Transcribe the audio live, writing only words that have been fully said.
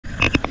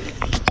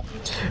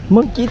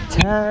Monkey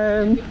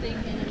time.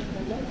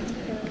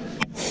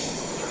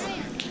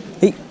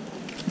 Hey.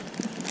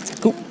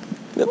 Cool.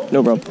 Yep,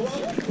 no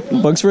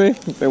problem. Bug spray,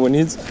 if anyone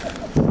needs.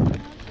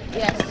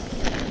 Yes.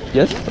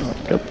 Yes?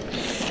 Yep.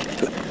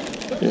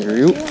 There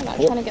you go. I'm not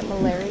trying to get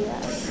malaria. I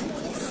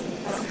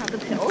don't have the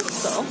pills,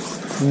 so.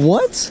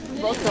 What?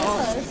 Both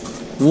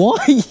don't.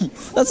 Why?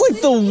 That's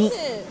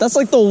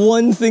like the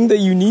one thing that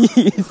you need.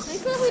 They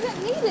said we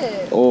didn't need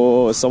it.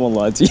 Oh, someone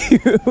lied to you.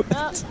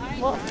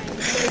 Well,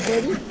 oh my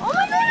goodness!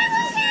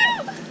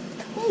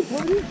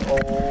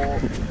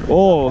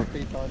 Oh,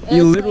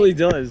 he literally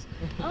does.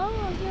 Oh,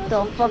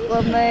 don't fuck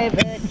with me,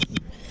 bitch.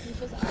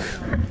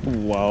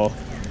 Wow.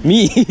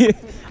 Me?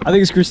 I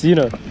think it's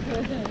Christina.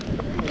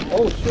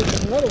 Oh shit,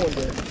 there's another one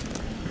there.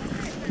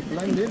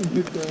 Blind in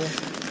hit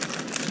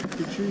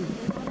the tree.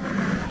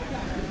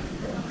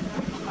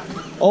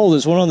 Oh,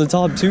 there's one on the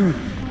top too.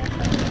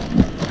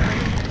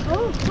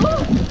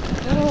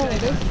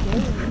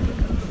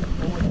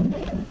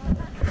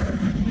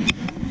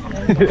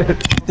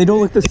 They don't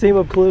look the same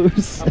up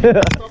close.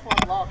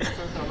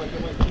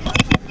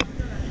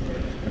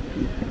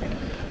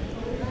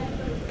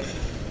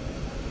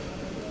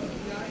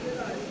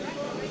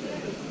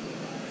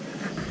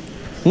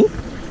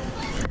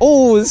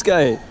 Oh, this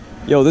guy.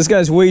 Yo, this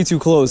guy's way too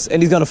close.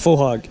 And he's got a faux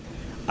hog.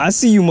 I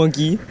see you,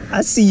 monkey.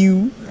 I see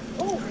you.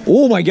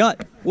 Oh my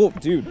god. Whoa,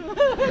 dude.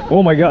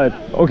 Oh my god.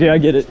 Okay, I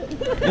get it.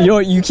 You know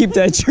what? You keep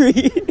that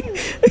tree.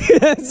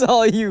 That's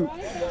all you.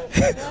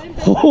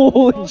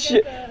 Holy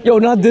shit. Yo,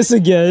 not this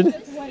again.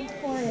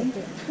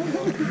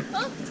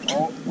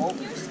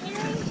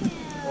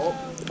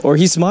 Or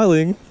he's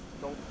smiling.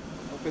 Don't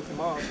piss him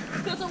off.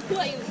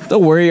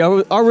 Don't worry, I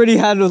already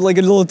had like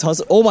a little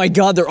tussle. Oh my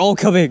god, they're all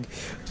coming.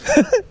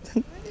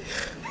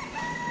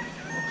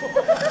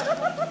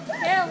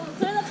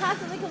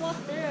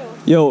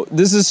 Yo,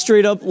 this is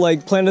straight up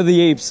like Planet of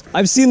the Apes.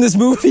 I've seen this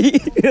movie.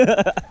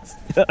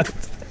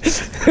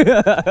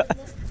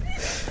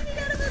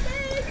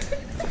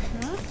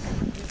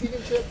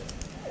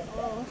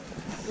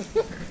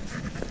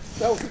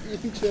 That was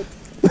eating chip.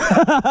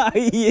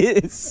 He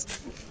is.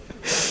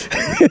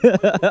 I'm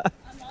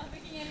not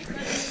making any sense in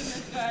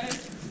this, guys.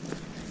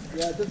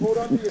 Yeah, just hold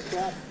on to your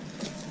crap.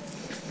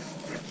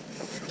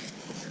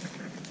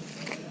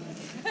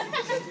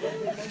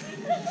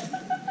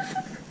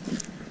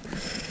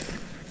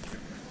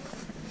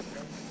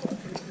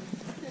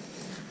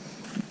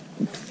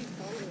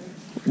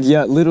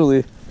 Yeah,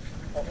 literally.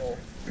 Uh-oh.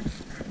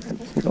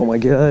 Oh my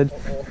god.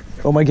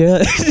 Oh my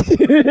god.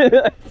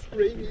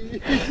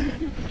 Rainy.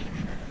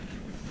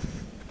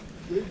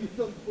 Ravy's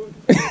on foot.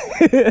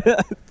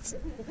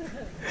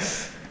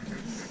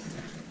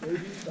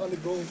 Ravy's on the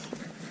go.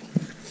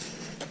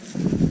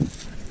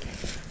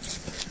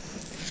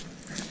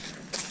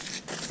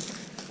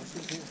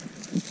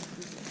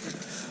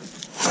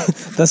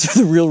 That's for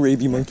the real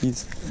raby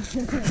monkeys.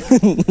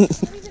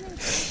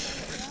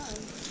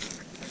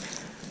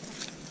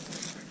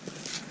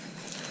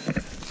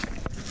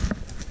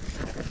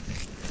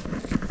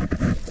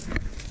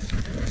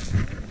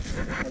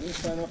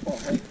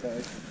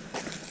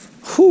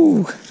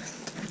 Whew.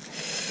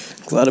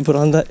 Glad I put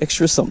on that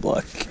extra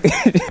sunblock.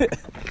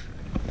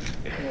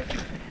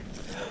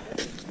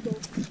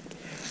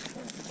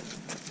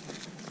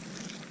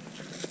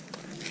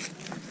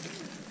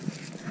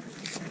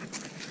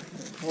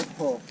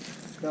 Oh,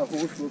 that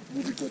horse looks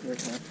really good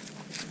right now.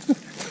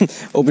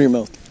 Open your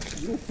mouth.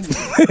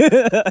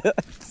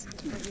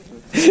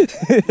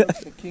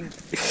 The king.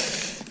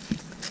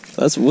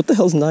 That's what the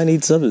hell's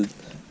 987?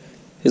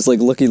 His like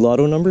lucky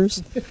lotto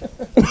numbers?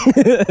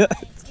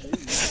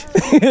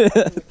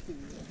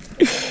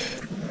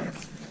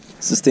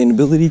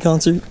 Sustainability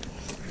concert.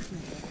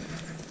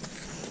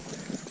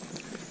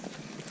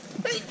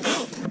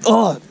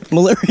 Oh,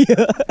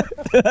 malaria.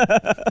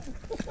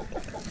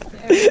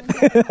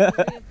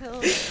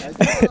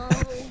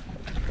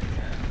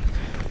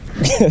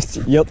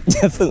 Yep,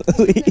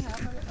 definitely.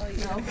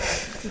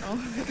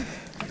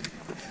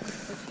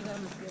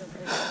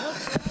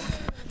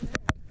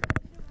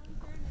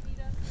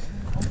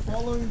 I'm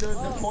following the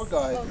tour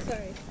guide. Oh,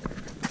 sorry.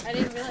 I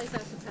didn't realize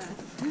that's the path.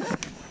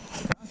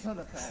 That's not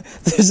a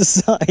path. There's a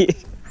sign.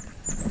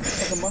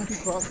 It's like a monkey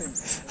crossing.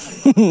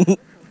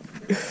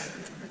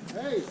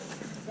 Hey,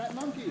 that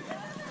monkey.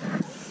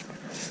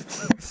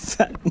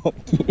 Fat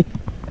monkey.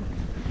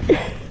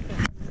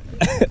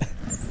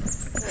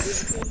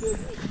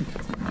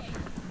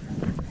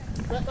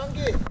 That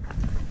monkey.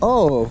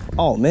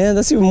 Oh man,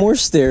 that's even more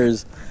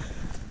stairs.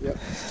 Yep.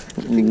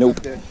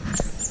 Nope.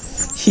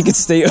 He can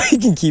stay. He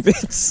can keep it.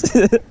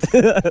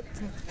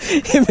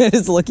 Him and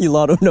his lucky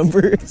lotto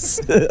numbers.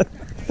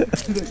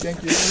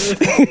 Thank you.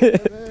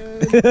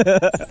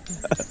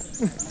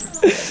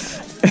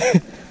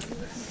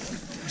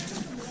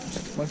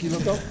 Monkey,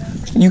 look up.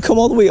 You come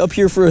all the way up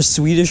here for a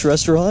Swedish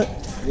restaurant?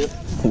 Yep.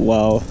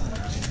 Wow.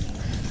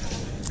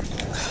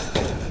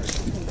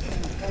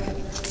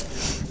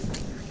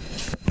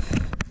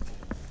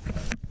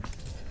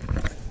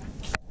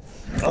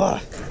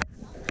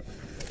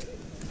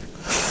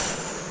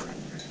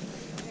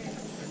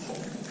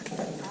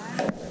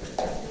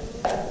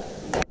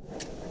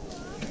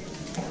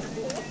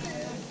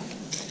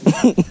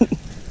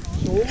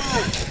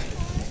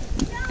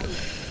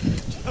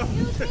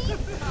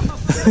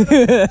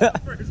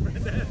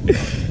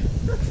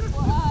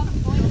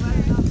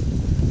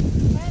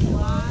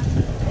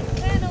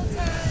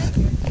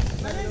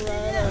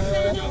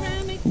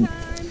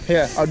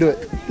 Here, I'll do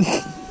it.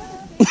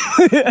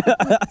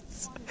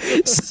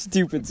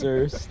 Stupid,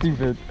 sir.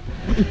 Stupid.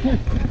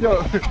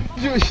 Yo,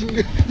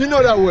 you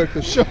know that word,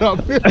 so shut up.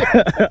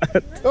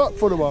 Oh,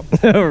 photobomb.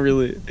 Oh,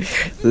 really?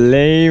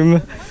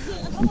 Lame.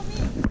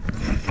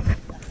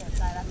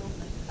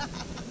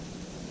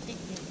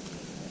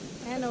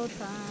 Hello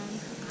time.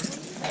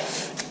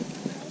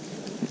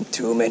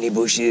 Too many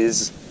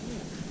bushes.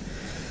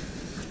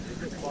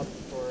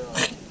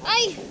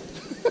 Ay!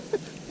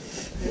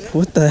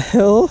 What the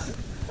hell?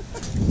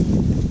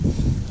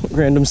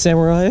 Random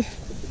samurai?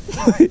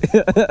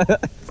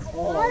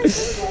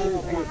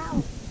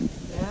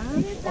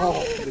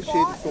 Oh, the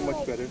shade is so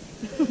much better.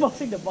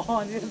 Bouncing the ball.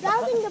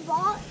 Bouncing the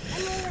ball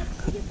and then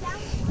like you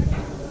bounce.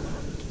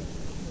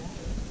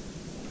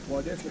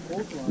 Well, there's the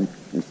coastline.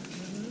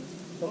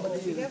 Somebody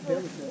is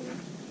parasailing.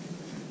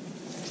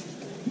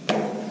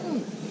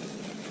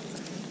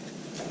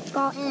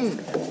 Got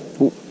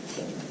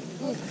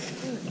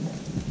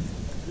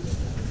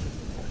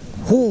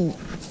Oh,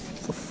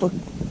 the fuck?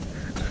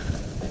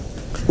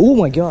 Oh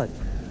my god.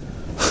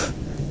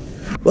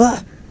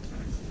 Ah.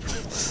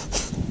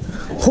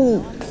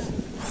 Oh,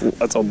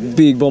 that's a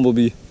big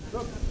bumblebee.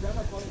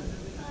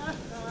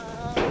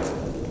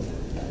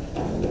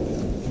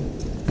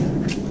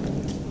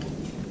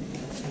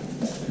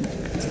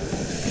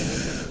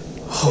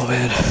 Oh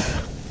man.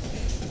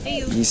 Hey,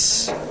 you.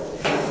 Yes.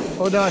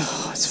 Hold on.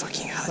 Oh, it's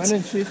fucking hot.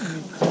 Brandon chasing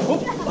me.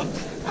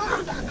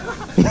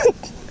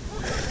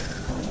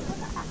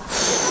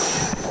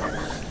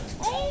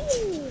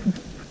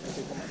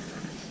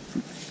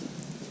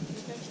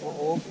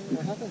 Uh-oh.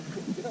 What happened?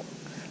 Get up.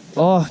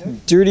 Oh,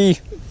 dirty.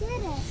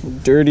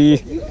 Dirty.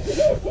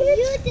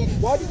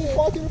 Why did you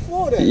fall to the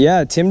floor then?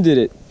 Yeah, Tim did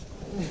it.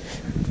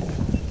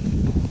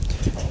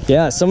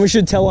 Yeah, someone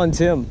should tell on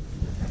Tim.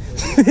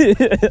 Before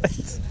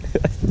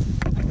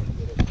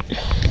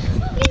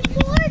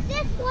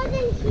this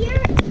wasn't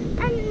here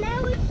and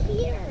now it's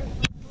here.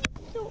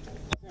 So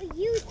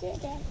you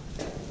did it.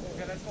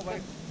 Okay, let's go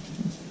back.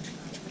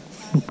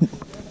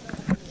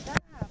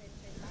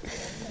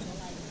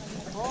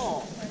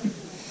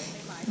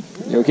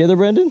 You okay there,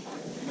 Brandon?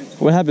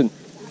 What happened?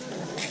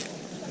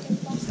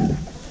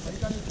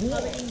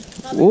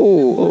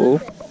 Whoa, whoa.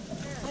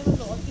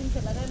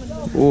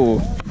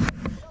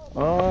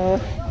 Whoa.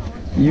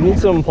 You need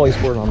some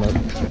polysport on that.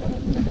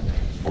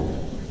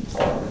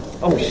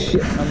 Oh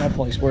shit, I'm not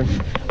polysport.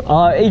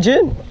 Hey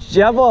Jin, do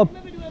you have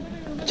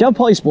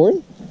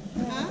polysport?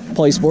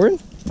 Polysport?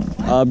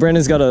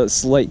 Brandon's got a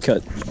slight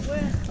cut.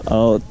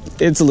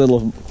 It's a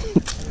little.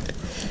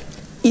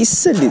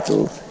 It's a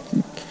little.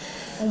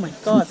 Oh my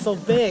god, so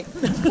big.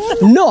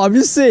 No, I'm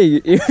just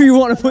saying, if you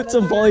want to put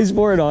some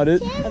polysport on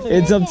it,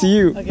 it's up to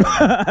you. Okay.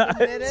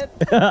 You did it?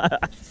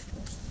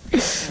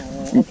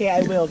 Okay,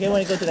 I will. Okay,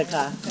 when I go to the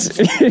car.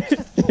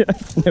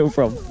 No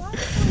problem.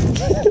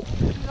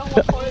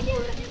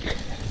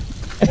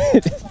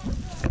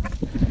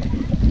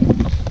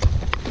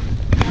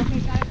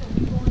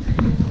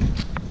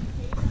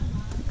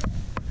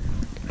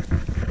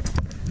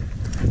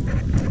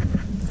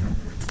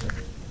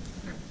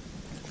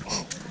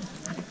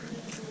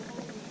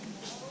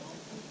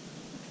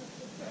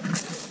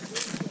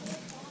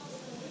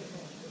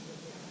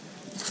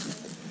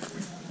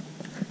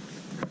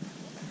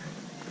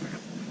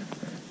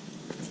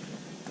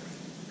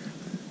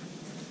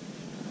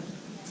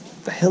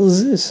 What the hell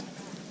is this?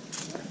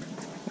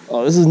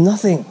 Oh, this is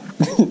nothing.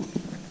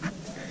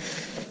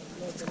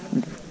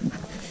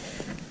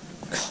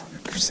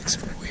 Acoustics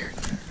are weird.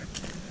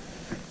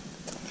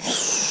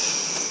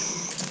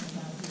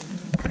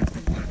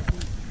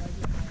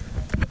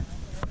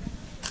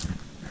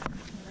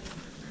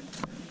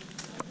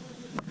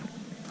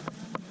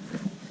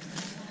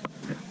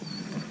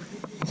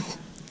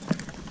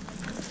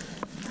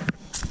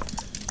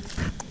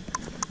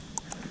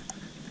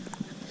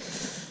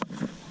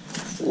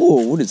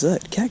 Whoa, what is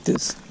that?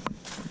 Cactus.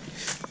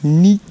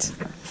 Neat.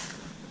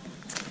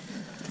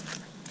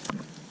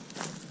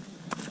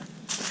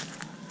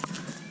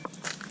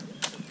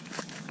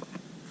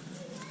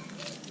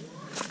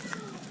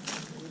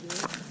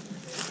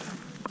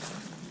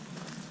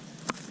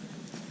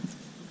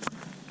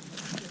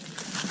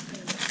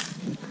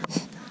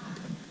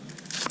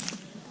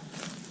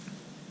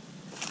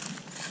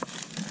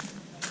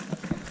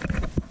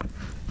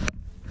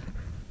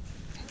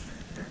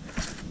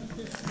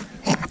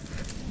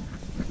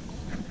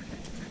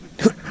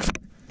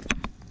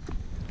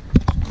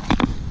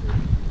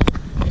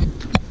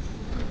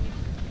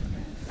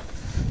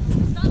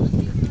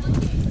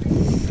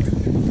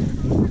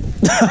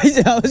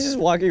 I was just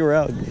walking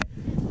around.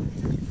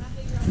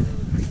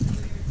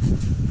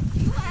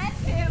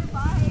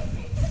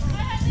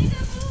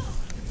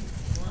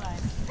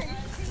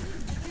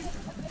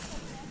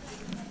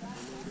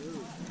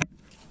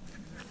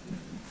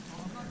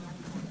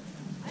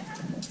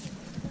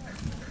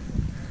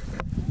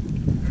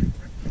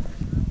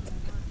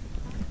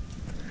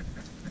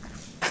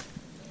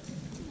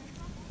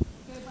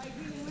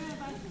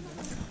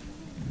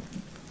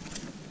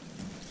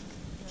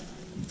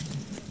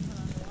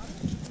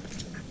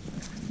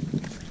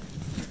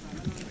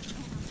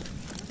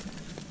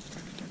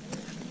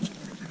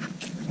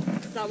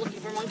 stop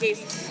looking for monkeys.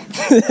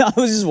 I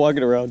was just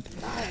walking around.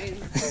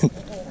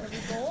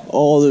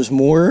 Oh, there's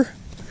more?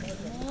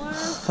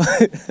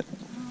 Okay,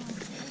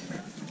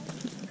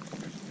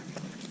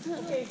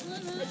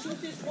 I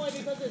choose this one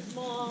because it's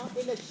small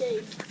in the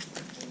shape.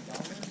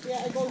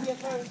 Yeah, I go here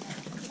first.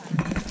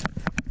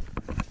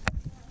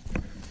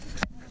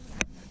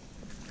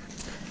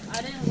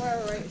 I didn't wear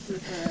a right shoe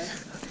for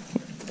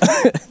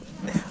this.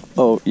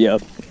 Oh, yeah.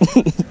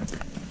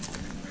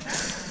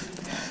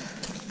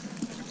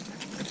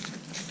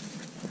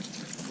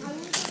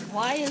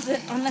 Why is it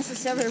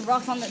unnecessary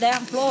rough on the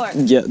damn floor?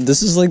 Yeah,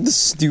 this is like the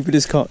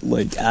stupidest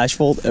like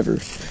asphalt ever.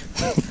 And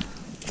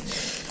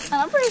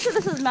I'm pretty sure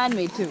this is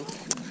man-made too.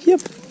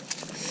 Yep.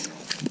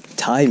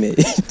 Thai made.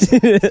 I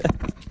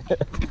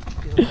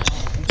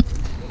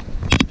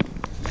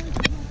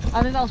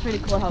think that was pretty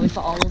cool how we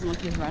saw all those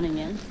monkeys running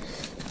in.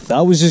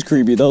 That was just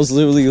creepy. That was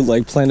literally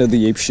like Planet of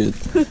the Apes shit.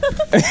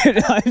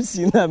 I've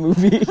seen that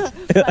movie.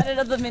 Planet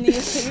of the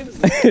Minions tubes.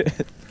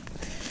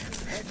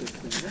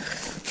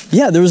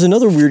 Yeah, there was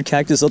another weird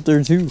cactus up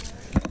there too.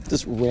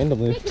 Just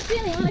randomly. Hey,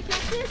 Christina, you want a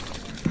cactus?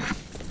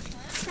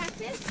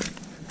 Cactus?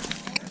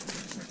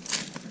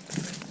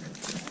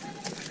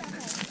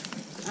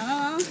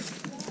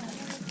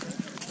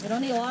 We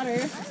don't need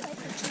water.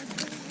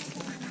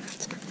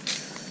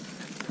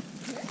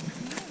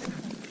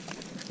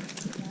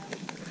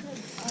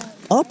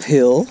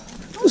 Uphill?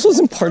 This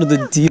wasn't part of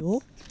the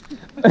deal.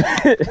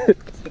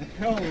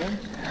 Hell, man.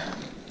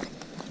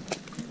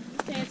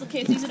 Okay, it's okay.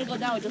 It's easy to go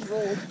down. We just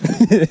rolled.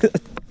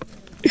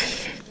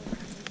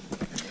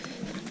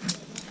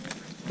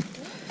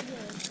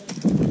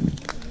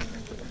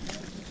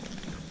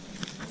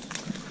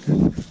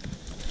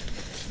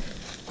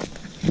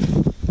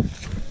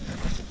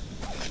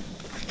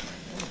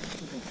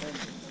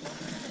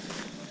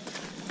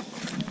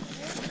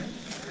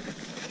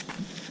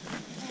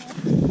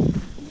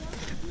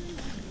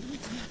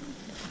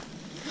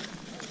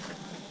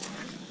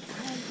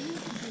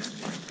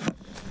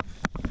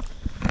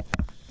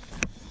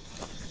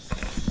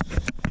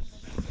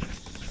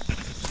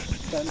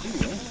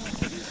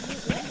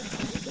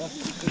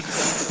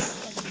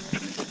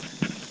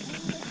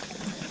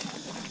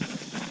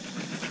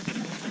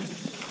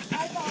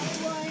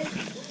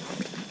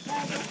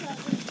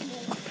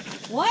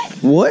 What?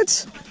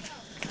 What?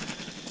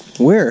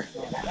 Where?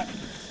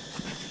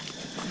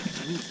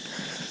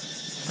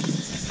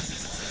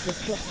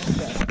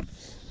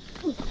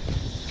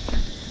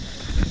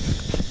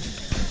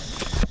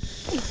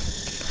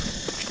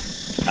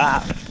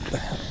 Ah.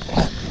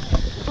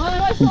 Why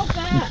am I so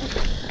fat?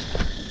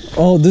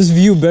 Oh, this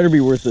view better be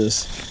worth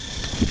this.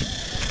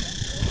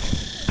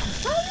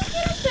 How did you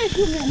get up there,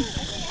 human?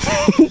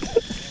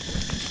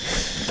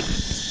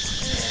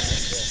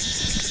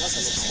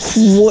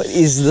 What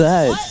is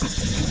that?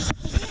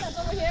 Anita's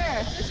over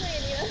here. This way,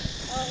 Anita.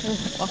 Oh,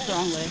 walked the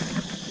wrong way.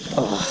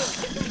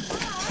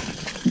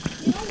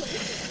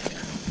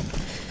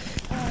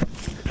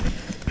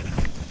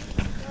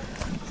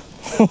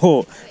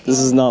 Oh, this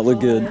does not look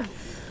good.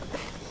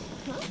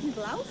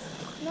 Blouse?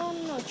 No,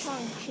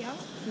 Chong Chiang.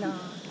 No.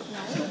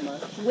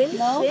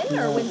 Winston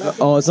or Winston?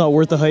 Oh, it's not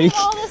worth the hike.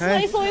 All this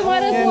way, so we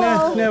might as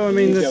well. No, I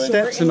mean the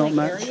steps are not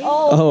matched.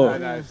 Oh,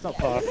 No, it's not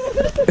far. You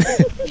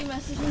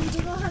messaged me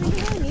to go, how do you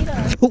know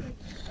Anita?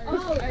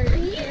 Oh, are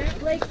you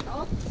like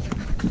all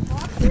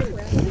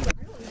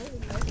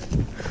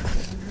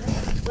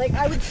like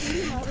I would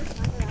see him all the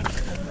time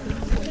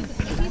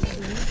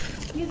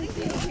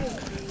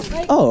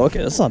around. oh, okay,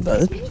 that's not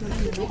bad.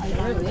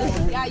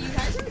 Yeah, you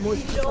guys are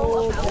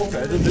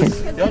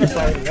The other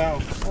side is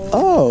down.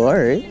 Oh, all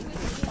right.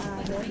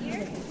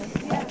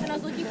 and I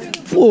was looking for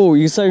the Whoa,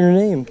 you saw your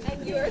name.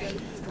 and you're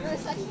a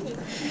second.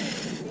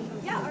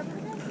 Yeah, our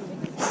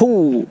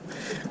Oh,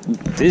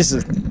 this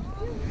is.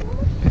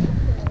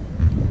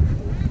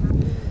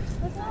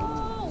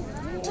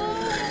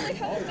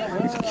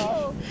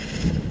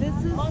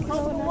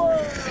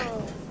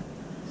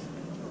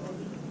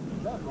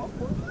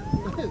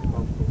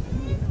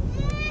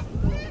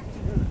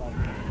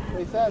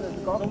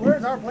 So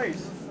where's our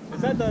place?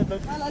 Is that the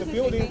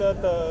building,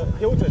 the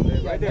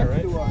Hilton right there,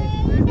 right?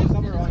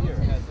 Somewhere around here.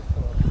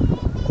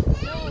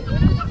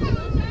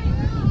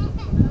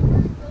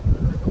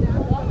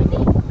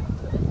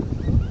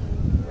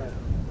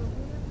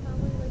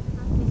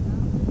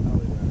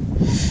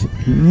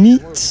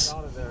 Neat.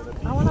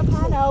 I want a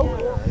pano.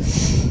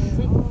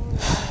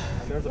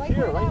 There's a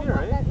pier right here,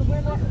 right?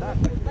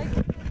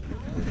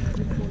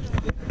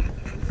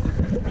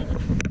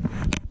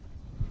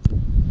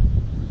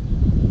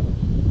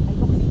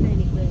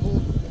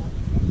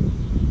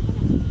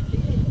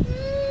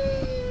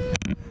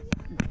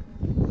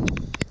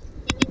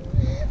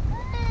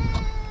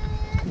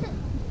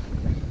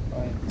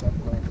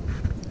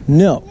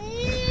 No.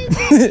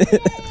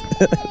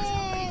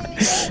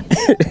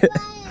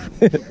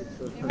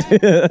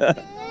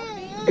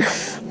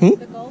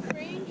 The golf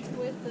range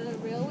with the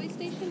railway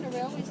station. The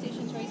railway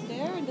station's right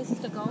there, and this is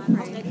the golf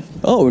range.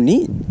 Oh,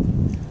 neat.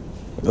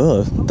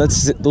 Ugh,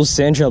 those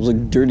sand traps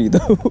look dirty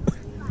though.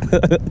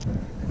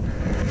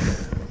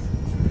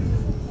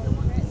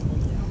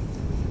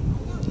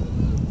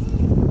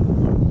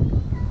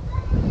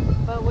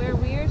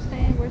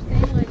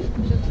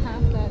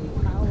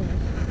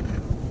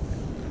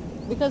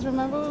 Because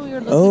remember we were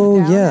looking Oh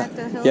down yeah, at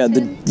the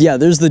Hilton? yeah.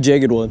 There's the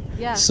jagged one.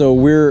 Yeah. So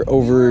we're We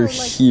over were, like,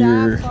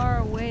 here. that far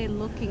away,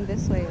 looking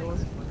this way. It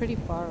was pretty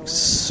far away.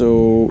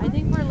 So I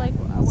think we're like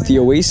the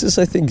Oasis,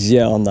 I think,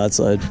 yeah, on that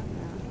side.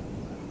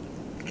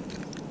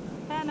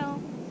 Pano.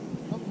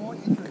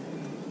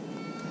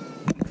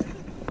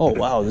 Oh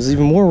wow, there's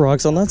even more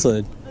rocks on that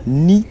side.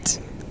 Neat.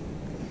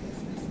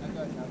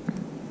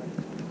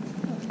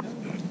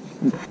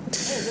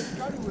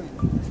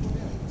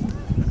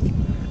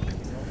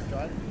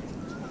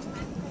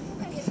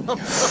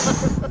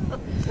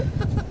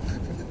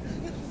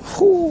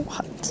 Ooh,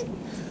 hot.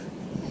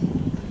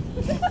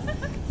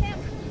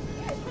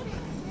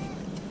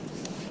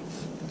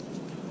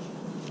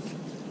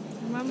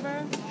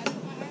 Remember?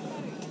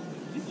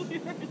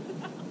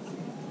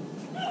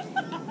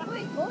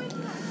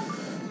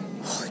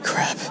 Holy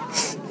crap.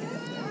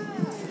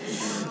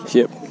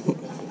 Yep.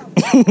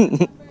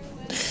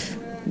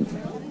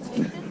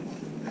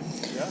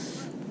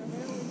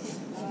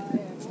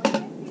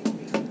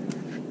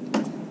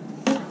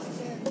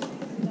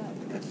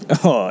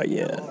 Oh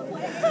yeah.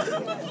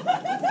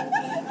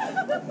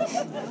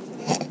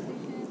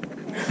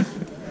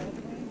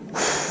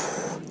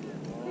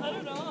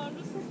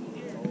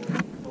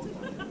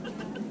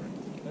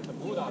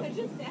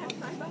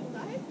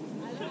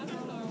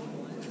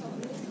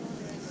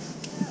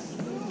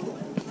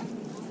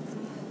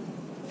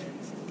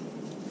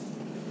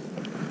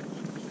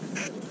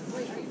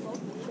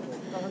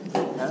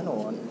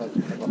 Panel on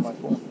my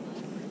phone.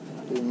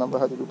 Do you remember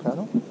how to do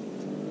panel?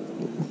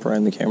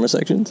 Prime the camera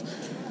sections.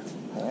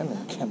 I am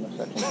in camera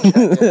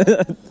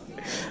section.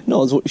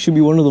 No, it should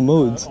be one of the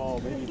modes. Oh,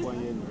 maybe one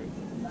in,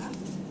 right?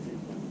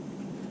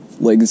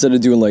 Like instead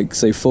of doing like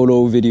say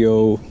photo,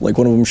 video, like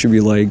one of them should be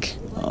like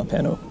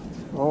pano.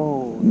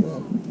 Oh, yeah.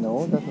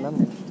 No, that's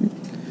memory.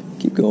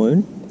 Keep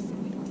going.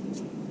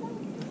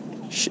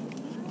 Shit.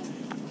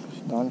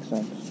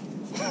 Nonsense.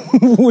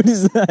 What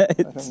is that?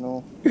 I don't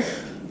know.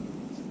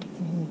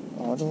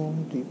 Auto,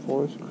 deep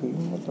forest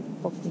cream, what the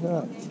fuck is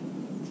that?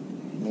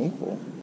 Maple.